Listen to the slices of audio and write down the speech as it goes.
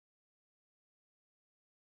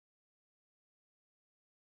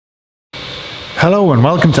Hello and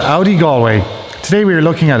welcome to Audi Galway. Today we are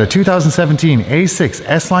looking at a 2017 A6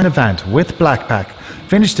 S-Line Avant with black pack,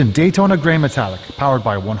 finished in Daytona grey metallic, powered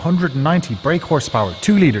by a 190 brake horsepower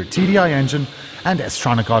 2-litre TDI engine and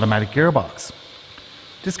S-tronic automatic gearbox.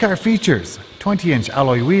 This car features 20-inch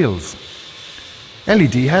alloy wheels,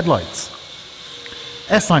 LED headlights,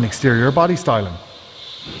 S-Line exterior body styling,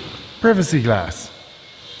 privacy glass,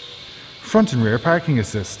 front and rear parking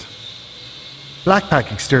assist, black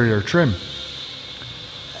pack exterior trim,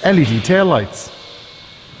 LED taillights,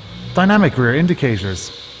 dynamic rear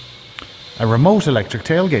indicators, a remote electric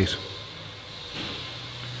tailgate,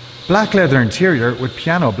 black leather interior with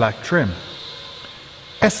piano black trim,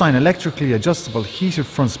 S-Line electrically adjustable heated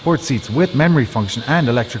front sport seats with memory function and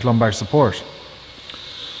electric lumbar support,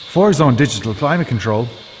 4-zone digital climate control,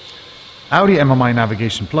 Audi MMI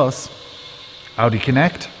Navigation Plus, Audi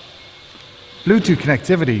Connect, Bluetooth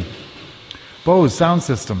connectivity, Bose sound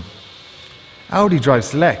system, Audi Drive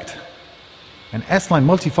Select, an S-Line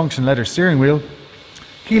multifunction leather steering wheel,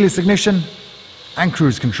 keyless ignition and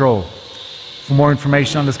cruise control. For more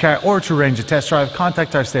information on this car or to arrange a test drive,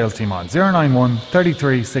 contact our sales team on 091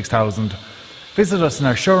 33 6000. Visit us in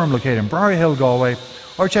our showroom located in Briar Hill, Galway,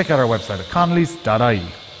 or check out our website at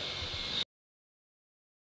connellys.ie.